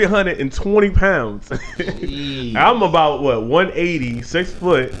 320 pounds. Jeez. I'm about 180, 6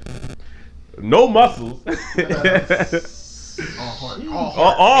 foot, no muscles.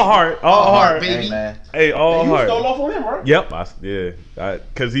 all heart, baby. Hey, man. Hey, all You heart. stole off on him, right? Yep,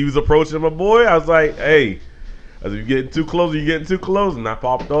 cause he was approaching my boy. I was like, hey, as you getting too close, and I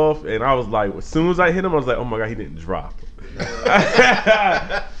popped off, and I was like, as soon as I hit him, I was like, oh my god, he didn't drop.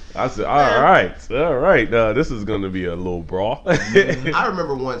 I said, all right, this is gonna be a little brawl. I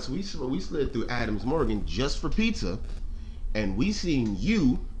remember once we slid through Adams Morgan just for pizza, and we seen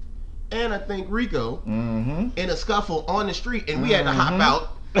you and I think Rico Mm-hmm. in a scuffle on the street, and we had to hop out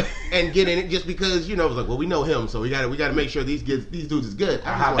and get in it just because it was like, well, we know him, so we got to make sure these dudes is good.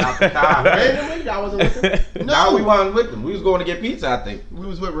 I hopped out the car. Randomly, I wasn't with them. No, we wasn't with them. We was going to get pizza, I think. We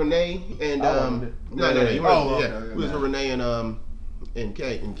was with Renee and no, you okay. we was with Renee and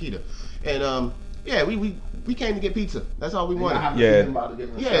Keita, and we came to get pizza. That's all we wanted. Yeah.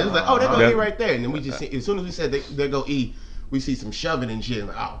 It was like, oh, they go eat right there, and then we just see, as soon as we said they go eat, we see some shoving and shit.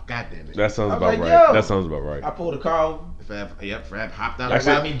 Like, oh, goddamn it. That sounds I was about like, right. yo. That sounds about right. I pulled a car over. Fab hopped out. That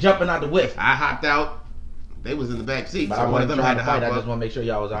got me jumping out the whip. I hopped out. They was in the back seat, But so I one of wasn't them trying had to to fight. hop I up. just want to make sure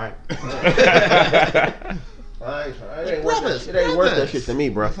y'all was alright. It ain't worth that shit to me,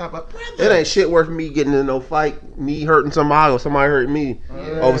 bro. Let's hop up. It ain't shit worth me getting in no fight, me hurting somebody or somebody hurting me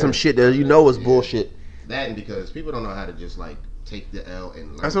over some shit that is bullshit. That and because people don't know how to just like take the L and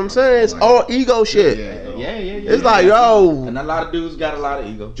learn. That's what I'm from it. saying. It's Like, all ego shit. Yeah. It's like, yo, And a lot of dudes got a lot of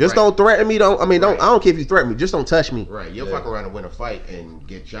ego. just Right. don't threaten me. I Right. don't care if you threaten me. Just don't touch me. Right, you'll fuck around and win a fight and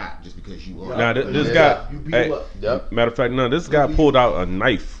get shot just because you want. Now this guy. Hey, matter of fact, no, this guy pulled out a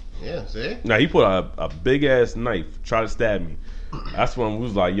knife. Yeah, see? Now he pulled out a big ass knife, try to stab me. That's when we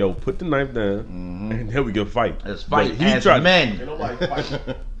was like, "Yo, put the knife down, and then we can fight." Let's fight But as men.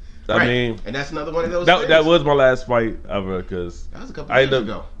 I mean, and that's another one of those. that things. was my last fight ever because That was a couple I years ended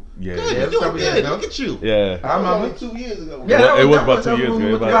ago. yeah, Good, Yeah, you're it's doing couple years good. ago. Look at you. yeah. I remember. 2 years ago. Yeah, It was that about 2 years ago.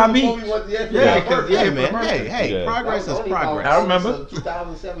 with About- the beach. Yeah, man. Hey, Yeah. progress is progress. I remember.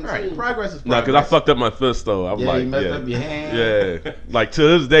 2017. Right, progress is Nah, progress. cause I fucked up my fist though. I'm Yeah, like, you messed up your hand. yeah. Like to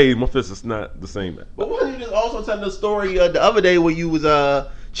this day, my fist is not the same. But wasn't you just also telling the story the other day where you was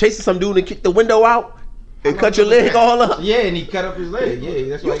chasing some dude and kicked the window out and cut your leg all up? Yeah, and he cut up his leg. Yeah,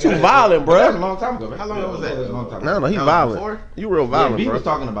 that's why You he too got that. violent, But bruh. That was a long time ago, man. How long ago was that? That was a long time No, ago. he That was violent. before? You real Yeah, violent, B bro. was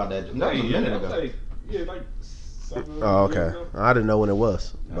talking about that. That was a minute ago. Like 7 Oh, okay. I didn't know when it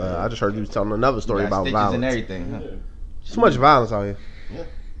was, but I just heard you was telling another story Got about stitches and violence. everything, huh? Too much violence out here.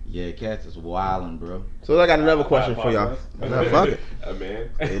 Yeah, cats is wildin', bro. So I got another question for y'all. Nah, fuck it. Man.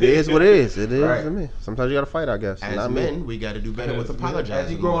 It is what it is. It is Right. to me. Sometimes you gotta fight, I guess. As Not me. men, we got to do better with apologizing.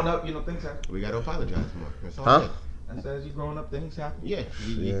 As you growing up, things happen. we got to apologize more. That's all Huh? good. That's as you growing up, things happen. Yeah,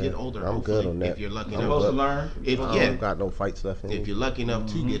 you Yeah, get older. I'm hopefully, good on that. If you're lucky You're enough, supposed to learn. I don't got no fight stuff in if me. you're lucky enough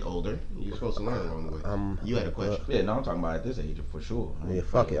to get older, you're supposed to learn along the way. You had a question. Yeah, no, I'm talking about at this age for sure. Yeah,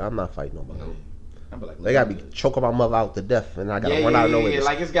 fuck it. I'm not fighting nobody. I'm like, They gotta be choking my mother out to death, and I gotta run out of nowhere.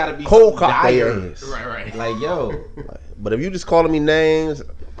 Like it's gotta be cold cock dire. their ass. Right. Like yo, But if you just calling me names, just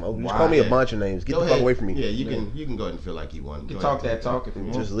call me a Yeah. bunch of names. Get Go the ahead. fuck away from me. Yeah, you can go ahead and feel like you won. you Go can talk ahead. that talk if you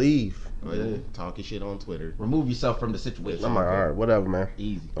want. Just leave. Go ahead and talk your shit on Twitter. Remove yourself from the situation. I'm like, all right, whatever, man.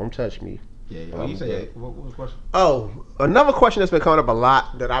 Easy. Don't touch me. Yeah. What you say? What was the question? Oh, another question that's been coming up a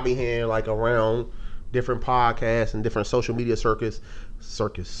lot that I be hearing like around different podcasts and different social media circles.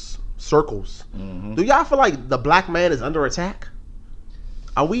 Mm-hmm. Do y'all feel like the black man is under attack?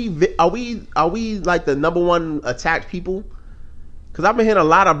 Are we like the number one attacked people? Because I've been hearing a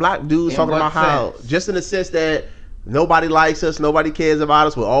lot of black dudes In talking what about how, sense? just in the sense that nobody likes us, nobody cares about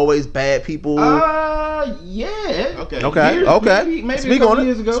us, we're always bad people. Okay. Yeah. Okay, Years- okay. maybe a Speak couple on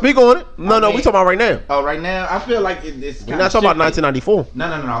years it. ago. Speak on it. No, I we mean- talking about right now. Oh, right now I feel like it's. We're not talking about 1994. No.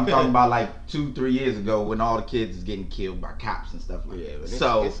 I'm talking about like 2-3 years ago when all the kids is getting killed by cops and stuff like Yeah, that. but it's-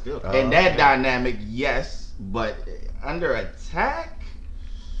 So it's still- in that dynamic, yes, but under attack.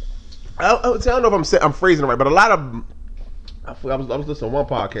 I don't know if I'm phrasing it right, but a lot of I was listening to one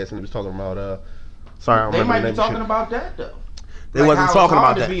podcast and it was talking about sorry, I don't They remember might the be name talking of about that though. They Like wasn't how it's talking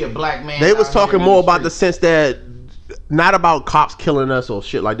hard about to that. Be a black man. They was out talking here more in about the streets. sense that not about cops killing us or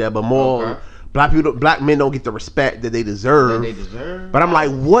shit like that, but more Okay. black men don't get the respect that they deserve. That they deserve. But I'm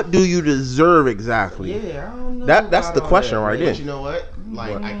like, what do you deserve exactly? Yeah, I don't know. That's about the all question that, right But there. you know what?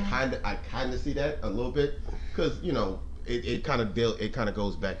 Like I kind of see that a little bit because it kind of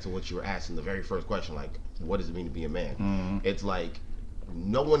goes back to what you were asking the very first question, like what does it mean to be a man? Mm-hmm. It's like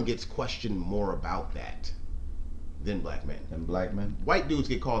no one gets questioned more about that than black men. And black men. White dudes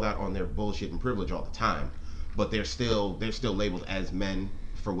get called out on their bullshit and privilege all the time, but they're still labeled as men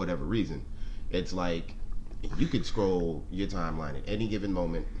for whatever reason. It's like you could scroll your timeline at any given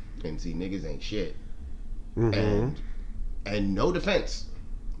moment and see niggas ain't shit. Mhm. And no defense.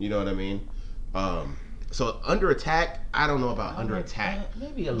 You know what I mean? So under attack, I don't know about under attack.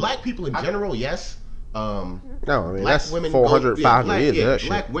 Maybe a Black people in general, yes. No, I mean Black that's women 400, 500 years of that shit.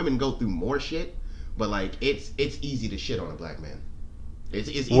 black women go through more shit, but like it's easy to shit on a black man. It's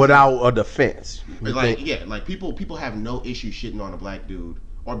easy. Without a defense. You Like think- yeah, like people have no issue shitting on a black dude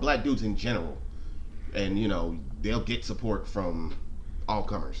or black dudes in general, and they'll get support from all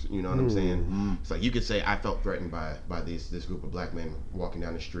comers. You know what I'm saying? It's like you could say I felt threatened by this group of black men walking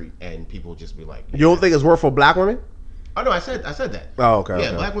down the street, and people would just be like, You don't think it's worse for black women? Oh no, I said that. Oh, okay. Yeah,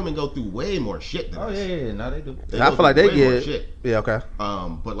 okay. black women go through way more shit than us. Yeah, no, they do. I feel like they way more get. shit. Yeah, okay.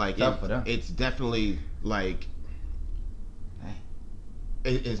 But like it's definitely like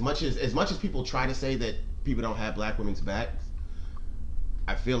as much as people try to say that people don't have black women's backs,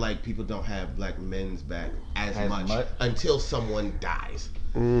 I feel like people don't have black men's back as much until someone dies.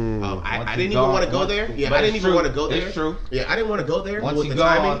 I didn't even want to go there. Yeah, I didn't even want to go there. It's true. Yeah, I didn't want to go there. Once with you the go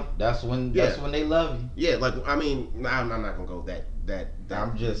timing. on, that's when they love you. Yeah, like I mean, I'm not gonna go that.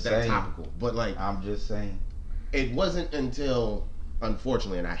 I'm just that saying. topical, but like I'm just saying. It wasn't until,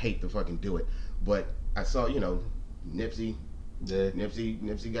 unfortunately, and I hate to fucking do it, but I saw Nipsey. Yeah.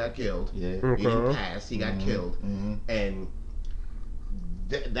 Nipsey got killed. Yeah. He didn't pass. He got killed, and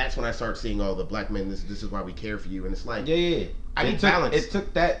that's when I started seeing all the black men. This is why we care for you, and it's like I need balance. It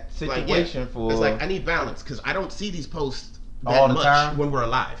took that situation for. It's like I need balance because I don't see these posts all the much time when we're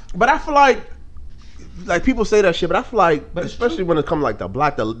alive. But I feel like people say that shit, but I feel like, especially when it comes like the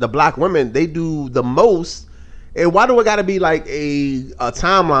black women, they do the most. And why do it got to be like a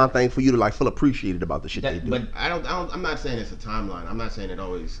timeline thing for you to like feel appreciated about the shit they do? But I'm not saying it's a timeline. I'm not saying it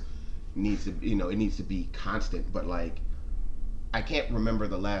always needs to. It needs to be constant. But like, I can't remember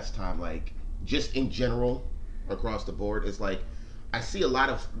the last time. Like, just in general, across the board, it's like I see a lot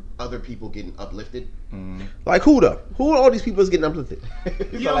of other people getting uplifted. Like who though? Who are all these people is getting uplifted?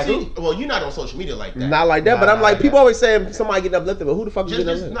 You don't see, well, you're not on social media like that. Not like that, but I'm like people always saying somebody getting uplifted, but who the fuck is getting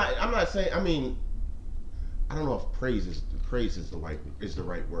uplifted? I'm not saying. I mean, I don't know if praise is the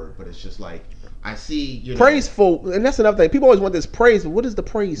right word, but it's just like I see praiseful, and that's another thing. People always want this praise, but what is the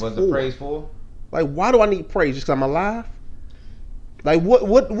praise for? What's the praise for? Like, why do I need praise? Just because I'm alive? Like, what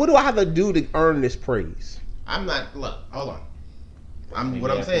do I have to do to earn this praise? I'm not. Look, hold on.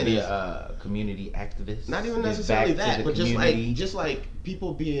 What I'm saying is community activist. Not even necessarily that, but just like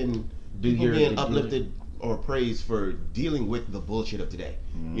people being uplifted or praised for dealing with the bullshit of today.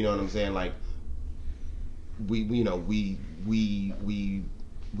 You know what I'm saying? Like we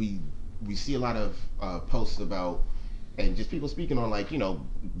see a lot of posts about and just people speaking on like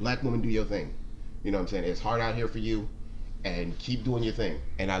black women, do your thing. You know what I'm saying? It's hard out here for you, and keep doing your thing.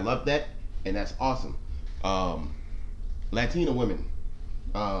 And I love that, and that's awesome. Latina women.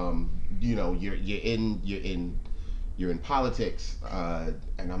 You're in politics,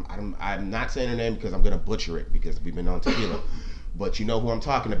 and I'm not saying her name because I'm gonna butcher it because we've been on tequila, but you know who I'm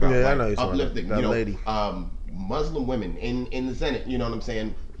talking about. Yeah, like, I know you're uplifting. that lady. Muslim women in the Senate. You know what I'm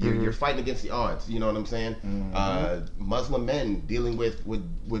saying? You're fighting against the odds. You know what I'm saying? Muslim men dealing with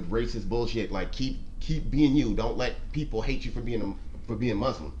racist bullshit. Like keep being you. Don't let people hate you for being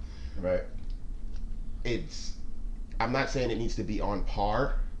Muslim. Right. I'm not saying it needs to be on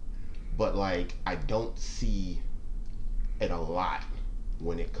par, but like I don't see it a lot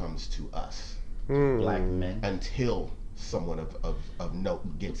when it comes to us black men until someone of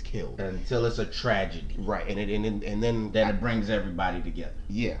note gets killed. Until it's a tragedy, right? And then it brings everybody together.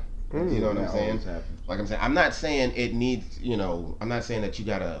 Yeah, you know what I'm saying? Like I'm saying, I'm not saying it needs. I'm not saying that you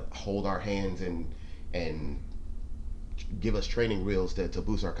gotta hold our hands and give us training wheels to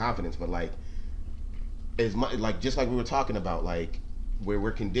boost our confidence, but like. As much like just like we were talking about, like where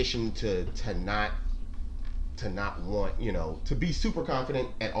we're conditioned to not want to be super confident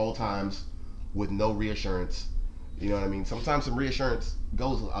at all times with no reassurance. You know what I mean? Sometimes some reassurance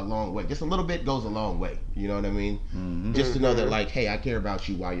goes a long way. Just a little bit goes a long way. You know what I mean? Just to know that like, hey, I care about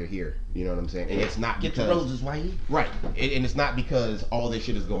you while you're here. You know what I'm saying? And it's not get because the roses while you right. And it's not because all this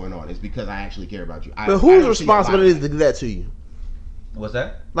shit is going on. It's because I actually care about you. But whose responsibility is to do that to you? What's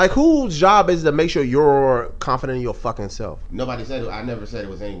that? Like, whose job is to make sure you're confident in your fucking self? Nobody said it. I never said it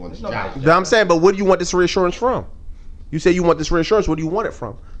was anyone's job. But I'm saying, but what do you want this reassurance from? You say you want this reassurance. What do you want it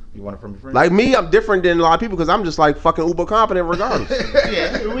from? You want it from your friends? Like me, I'm different than a lot of people because I'm just like fucking uber confident regardless.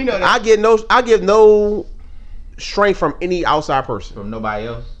 Yeah, we know that. I give no strength from any outside person. From nobody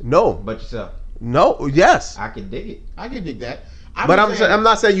else? No. But yourself? No. Yes. I can dig it. I can dig that. I'm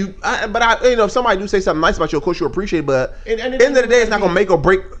not saying you. If somebody do say something nice about you, of course you appreciate it. But at the end of the day, it's not gonna make or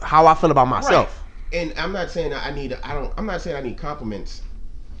break how I feel about myself. Right. And I'm not saying I need. I'm not saying I need compliments.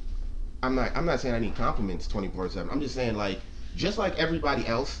 I'm not saying I need compliments 24/7. I'm just saying just like everybody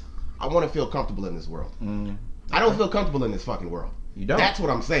else, I want to feel comfortable in this world. I don't feel comfortable in this fucking world. You don't. That's what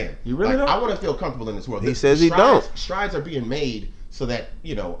I'm saying. You really don't. I want to feel comfortable in this world. He says he don't. Strides are being made so that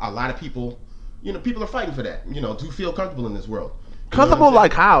a lot of people. People are fighting for that. To feel comfortable in this world. Comfortable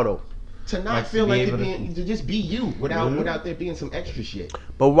like how though? To not feel like you're to just be you without there being some extra shit.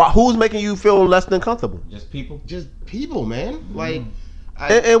 But who's making you feel less than comfortable? Just people. Just people, man. Like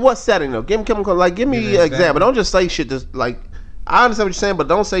In what setting though? Give me an example. Don't just say shit. Like, I understand what you're saying, but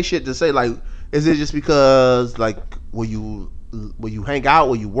don't say shit to say like. Is it just because like will you hang out,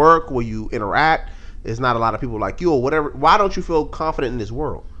 will you work, will you interact? There's not a lot of people like you or whatever. Why don't you feel confident in this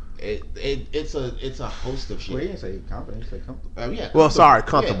world? It's a host of shit. Well, you didn't say confident, you said comfortable. Yeah. Well, sorry,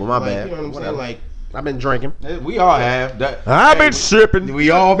 comfortable. My like, bad. You know what I'm saying? Like, I've been drinking. We all have. I've been sipping.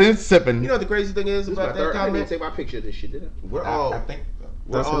 We all been sipping. you know what the crazy thing is about that I didn't comment? take my picture of this shit, did I? We're all I think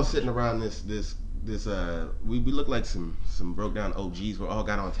we're all sitting around this we look like some broke down OGs. We all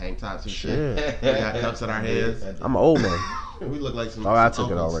got on tank tops and shit. We got cups in our hands. I'm an old man. We look like some. Oh, I some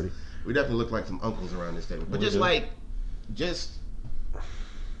took it uncles. already. We definitely look like some uncles around this table. But just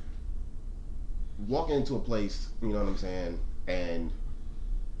walking into a place, you know what I'm saying, and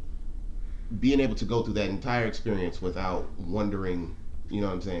being able to go through that entire experience without wondering, you know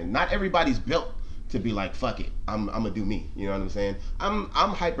what I'm saying. Not everybody's built to be like, fuck it, I'm gonna do me. You know what I'm saying? I'm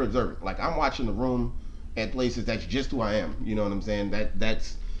hyper observant. Like, I'm watching the room at places. That's just who I am. You know what I'm saying?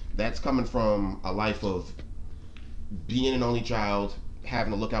 That's coming from a life of being an only child,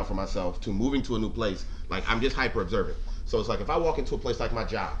 having to look out for myself, to moving to a new place. Like, I'm just hyper observant. So it's like if I walk into a place like my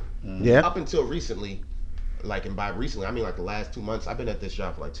job, up until recently, like, and by recently I mean like the last 2 months, I've been at this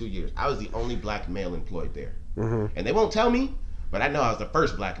job for like 2 years. I was the only black male employed there, and they won't tell me, but I know I was the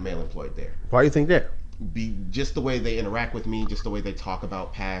first black male employed there. Why do you think that? Be just the way they interact with me, just the way they talk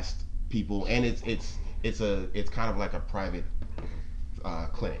about past people, and it's kind of like a private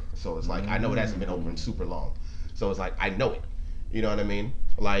clinic. So it's like I know it hasn't been open super long, so it's like I know it. You know what I mean?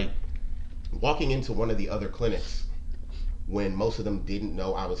 Like walking into one of the other clinics when most of them didn't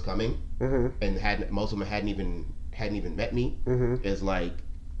know I was coming, and most of them hadn't even met me, is like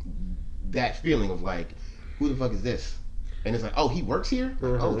that feeling of like, who the fuck is this? And it's like, oh, he works here?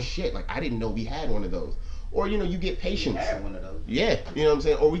 Oh shit, like I didn't know we had one of those. Or, you know, you get patients. We had one of those. Yeah, you know what I'm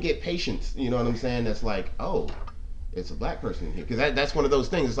saying? Or we get patients, you know what I'm saying? That's like, oh, it's a black person in here. Because that's one of those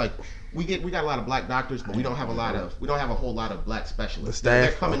things. It's like we got a lot of black doctors, but we don't have a whole lot of black specialists. The staff?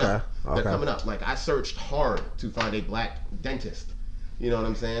 They're coming up. Okay. They're coming up. Like, I searched hard to find a black dentist. You know what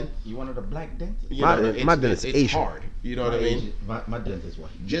I'm saying? You wanted a black dentist? You know, My dentist it's Asian. hard. You know what I mean? My dentist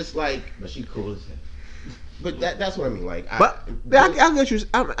white. Just like, But she cool as hell. but that's what I mean. Like, But I get you.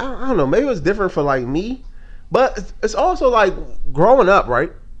 I don't know. Maybe it's different for like me, but it's also like growing up,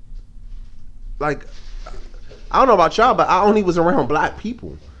 right? Like, I don't know about y'all, but I only was around black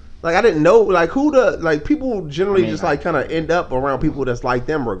people. Like, I didn't know like people generally just like kind of end up around people that's like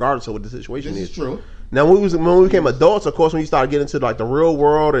them, regardless of what the situation this is. is true. Now, when we became adults, of course, when you started getting into like the real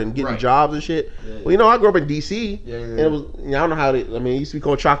world and getting Right. jobs and shit. Well, you know, I grew up in DC, Yeah. and it was, I don't know how it used to be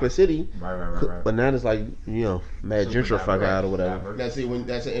called Chocolate City, Right. but now it's like, you know, mad Super gentrified diverse. out or whatever. Now, see,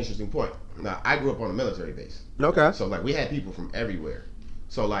 that's an interesting point. Now, I grew up on a military base. Okay. So like we had people from everywhere.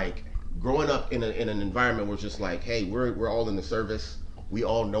 So like growing up in an environment where it's just like, hey, we're all in the service. We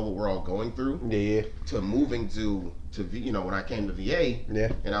all know what we're all going through. Yeah. To moving to you know, when I came to VA, Yeah.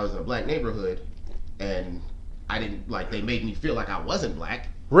 and I was in a black neighborhood, and I didn't like, they made me feel like I wasn't black.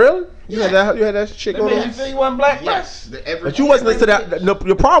 Really? You Yeah. had that shit They going made you on? feel you wasn't black? Yes, But you wasn't listening to that. No,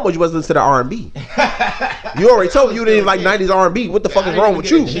 your problem was you wasn't listening to the R&B. You already told me you didn't like 90s R&B. What the fuck is wrong with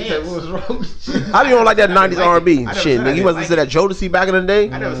you? He said, what was wrong? How do you don't like that 90s like R&B it. I never shit, said I nigga? You didn't wasn't listening to that Jodeci back in the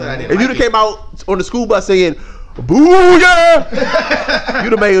day? I never said I didn't. If you'd like have came out on the school bus saying, "Booyah,"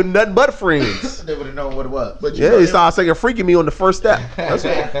 you'd have made nothing but friends. They would have known what it was. But Yeah, you started singing "Freaking Me" on the first step.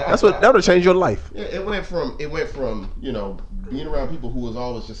 That would have changed your life. Yeah, it went from you know, being around people who was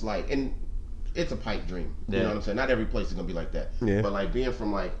always just like, and it's a pipe dream. You know what I'm saying? Not every place is gonna be like that. Yeah. But like being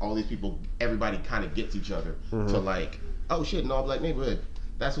from like all these people, everybody kind of gets each other, to like, oh shit, an all black neighborhood.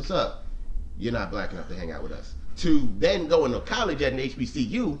 That's what's up. You're not black enough to hang out with us. To then going to college at an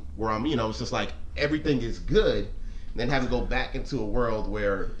HBCU where I'm, you know, it's just like everything is good. And then having to go back into a world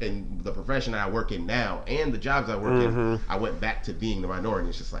where in the profession I work in now and the jobs I work in, I went back to being the minority.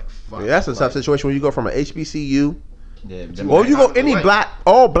 It's just like, fuck. Yeah, that's a like, tough situation when you go from an HBCU. Yeah, Or you go any Right.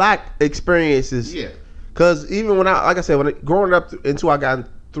 all black experiences. Yeah. Cause even when growing up until I got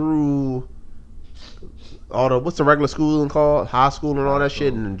through all the, what's the regular schooling called? High school and all that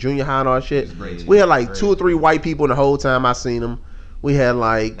shit, and junior high and all that shit. great. We had like 2 or 3 white people in the whole time I seen them. We had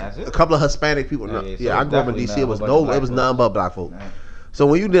like That's it? a couple of Hispanic people. Yeah, Yeah, so I it's grew up in definitely DC. not It a was bunch of black nothing but black folk. Nah. So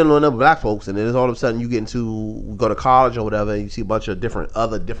when you dealing with other black folks, and then it's all of a sudden you get into go to college or whatever, and you see a bunch of different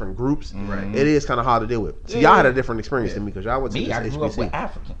groups. Right. It is kind of hard to deal with. So y'all had a different experience than me because y'all went to Me, I this grew up with HBC.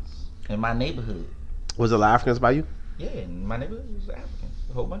 Africans in my neighborhood. Was there Africans by you? Yeah, in my neighborhood was Africans.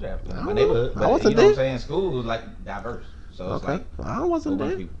 A whole bunch of Africans in I my don't neighborhood. know. But I wasn't you know what I'm there. saying? School was like diverse. So it's Okay. like I wasn't whole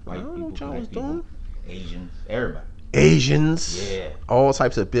bunch there. of people, I white don't know people, what y'all black was people, doing. Asians, everybody. Asians, Yeah. all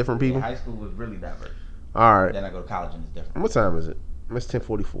types of different people. Yeah, high school was really diverse. All right. Then I go to college and it's different. What time is it? It's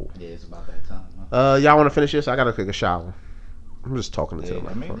 10:44. Yeah, it's about that time. Huh? Y'all want to finish this? I gotta take a shower. I'm just talking to Yeah, them.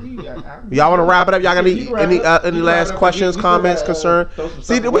 I mean, Y'all want to wrap it up? Y'all got You can wrap it up. any You can last wrap it up. questions, We still comments, got, concern? throw some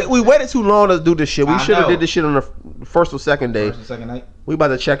See, stuff we away. waited too long to do this shit. We I should have know. did this shit on the first or second day. First and second night. We about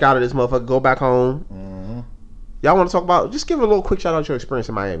to check out of this motherfucker. Go back home. Mm-hmm. Y'all want to talk about? Just give a little quick shout out to your experience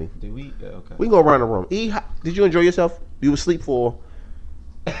in Miami. Did we? Yeah, okay. We can go around the room. E, did you enjoy yourself? You was asleep for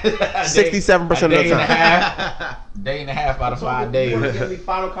 67% of the Day and a time. half. Day and a half out of 5 days. You want to give me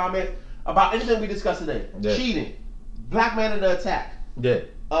final comment about anything we discussed today? Yeah. Cheating, black man in the attack, Yeah.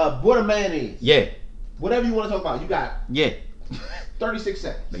 what a man is. Yeah. Whatever you want to talk about, you got Yeah. 36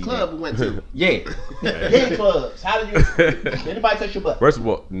 seconds. The club we went to. Yeah. Gay clubs. How did you? Anybody touch your butt? First of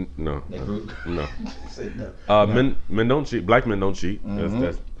all, no. That group. No. Say no. Men don't cheat. Black men don't cheat.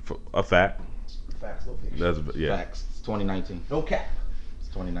 That's a fact. Facts, no fiction. That's yeah. Facts. It's 2019. No cap. It's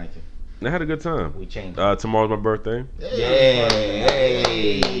 2019. I had a good time. We changed. Tomorrow's my birthday. Yeah.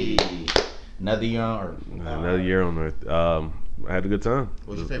 Hey. Another year on Earth. Another year on Earth. I had a good time.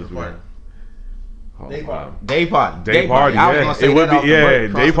 What's your This favorite week. part? Day party. Day party. Day party, I was yeah. gonna say It would that off be, the yeah,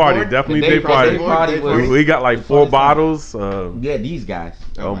 break. day party, definitely day party. Day party was. We got like 4 bottles. Yeah, these guys.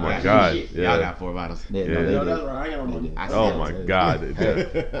 Oh my God. Shit. Yeah. Y'all got 4 bottles. Yeah, Yeah. no, they Yo, did. that's right. I ain't got no money. I Oh said my it. God.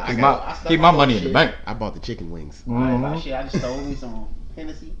 Yeah. Keep my money in the bank. I bought the chicken wings. Shit, I just stole me some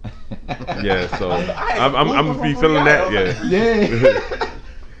Hennessy. Yeah, so I'm be feeling that. Yeah. Yeah.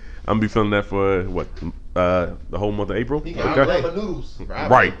 I'm be feeling that for what the whole month of April. He got Okay. okay. Noodles.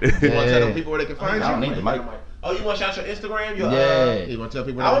 Right. You want to tell Yeah. them people where they can find I don't you? need the mic. Oh, you want to shout your Instagram? Your, Yeah. You want to tell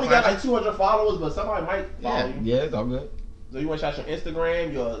people where I they only can got find like 200 followers, but somebody might follow Yeah. you. Yeah, it's all good. So you want to shout your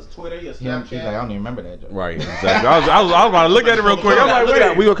Instagram, your Twitter, your She's like, I Snapchat? don't even remember that joke. Right. Exactly. I was about to look at it real quick. I'm like, Look at that.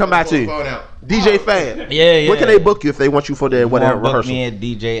 wait. We gonna come back to you. Phone out. DJ Fab. Yeah, yeah. Where can they book you if they want you for their whatever Book rehearsal? me at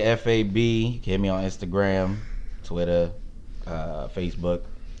DJ FAB. You can hit me on Instagram, Twitter, Facebook.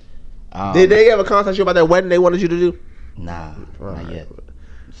 Did they ever contact you about that wedding they wanted you to do? Nah, Alright. not yet.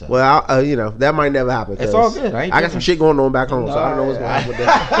 So. Well, that might never happen. It's 'cause all good. I ain't I got tripping. some shit going on back home, so I don't know what's going to happen with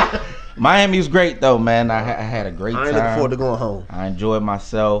that. Miami was great though, man. I had a great I time. ain't looking forward to going home. I enjoyed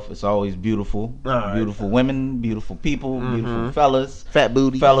myself. It's always beautiful. Alright. Beautiful women, beautiful people, beautiful fellas, Fat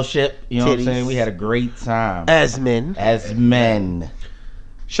booty. fellowship. You know what I'm Titties. saying? We had a great time As men. as men.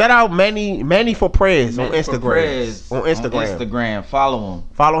 Shout out Manny for Prayers on Manny for Instagram. Prayers. On Instagram. Instagram. Follow him.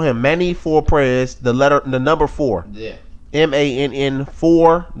 Follow him. Manny for Prayers. The number 4. Yeah. MANN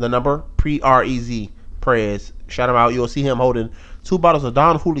 4. The number PREZ Prayers. Shout him out. You'll see him holding 2 bottles of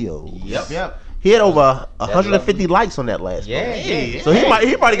Don Julio. Yep. He had over 150 likes on that last. Yeah, post. yeah. So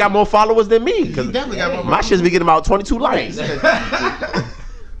he probably got more followers than me. He 'Cause definitely got more. my shit's be getting about 22 likes.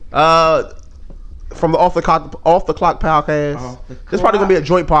 From the Off the Clock podcast. Off the This is probably gonna be a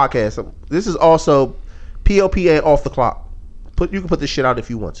joint podcast. This is also POP and Off the Clock. You can put this shit out if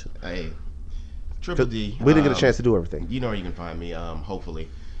you want to. Hey, Triple D. We didn't get a chance to do everything. You know where you can find me. Hopefully,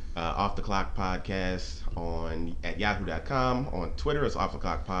 Off the Clock Podcast at yahoo.com. On Twitter, it's Off the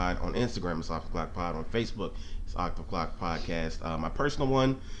Clock Pod. On Instagram, it's Off the Clock Pod. On Facebook, it's Off the Clock Podcast. My personal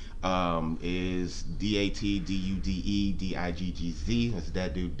one is DATDUDEDIGGZ. That's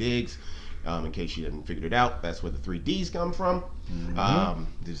That Dude Diggs. In case you hadn't figured it out, that's where the 3 D's come from.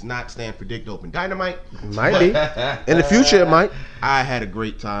 Does not stand for Dick Dope and Dynamite. Might be. In the future, it might. I had a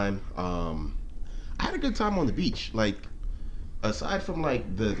great time. I had a good time on the beach. Like, aside from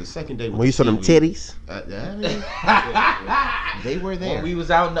like the second day. When you saw them titties, they were there. When we was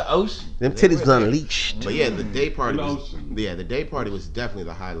out in the ocean. them titties was unleashed. But yeah, the day party was. Ocean. Yeah, the day party was definitely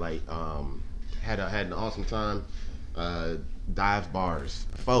the highlight. Had an awesome time. Dive bars,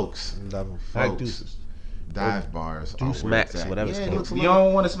 folks. Deuces. Dive bars. are Deuce where Max, it's at. whatever it's Yeah, it called. looks a You little-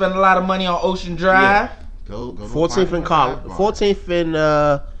 don't want to spend a lot of money on Ocean Drive. Go to a 14th party and or Collins. dive bar. 14th and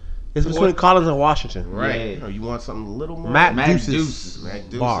it's between Collins and Washington. Right. Yeah. Or you want something a little more. Mac Mac Deuces. Deuces. Mac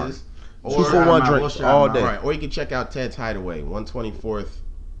Deuces. Bar. Or 2 for 1 We'll drinks shout all him out. day. Right, or you can check out Ted's Hideaway, 124th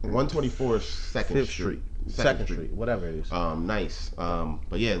 2nd 5th Street. Street. 2nd Street. Whatever it is. Nice.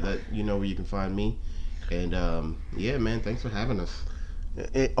 But yeah, that you know where you can find me. And yeah, man, thanks for having us.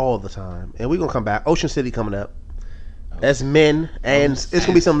 All the time. And we're going to come back. Ocean City coming up. As men. And it's going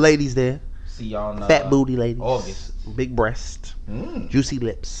to be some ladies there. See y'all in Fat booty ladies. August. Big breast. Juicy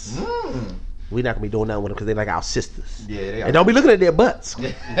lips. We're not going to be doing that with them because they're like our sisters. Yeah, they And don't be looking at their butts.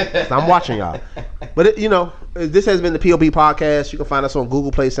 I'm watching y'all. But, this has been the POP podcast. You can find us on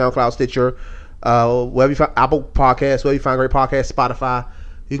Google Play, SoundCloud, Stitcher, wherever you find Apple Podcasts, wherever you find great podcasts, Spotify.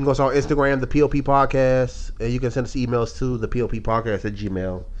 You can go to our Instagram, the POP Podcast, and you can send us emails to the POP Podcast at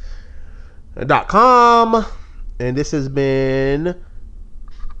gmail.com. And this has been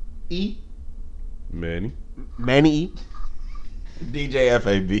E. Manny. Manny E. DJ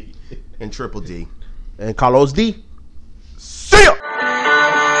FAB. And Triple D. And Carlos D.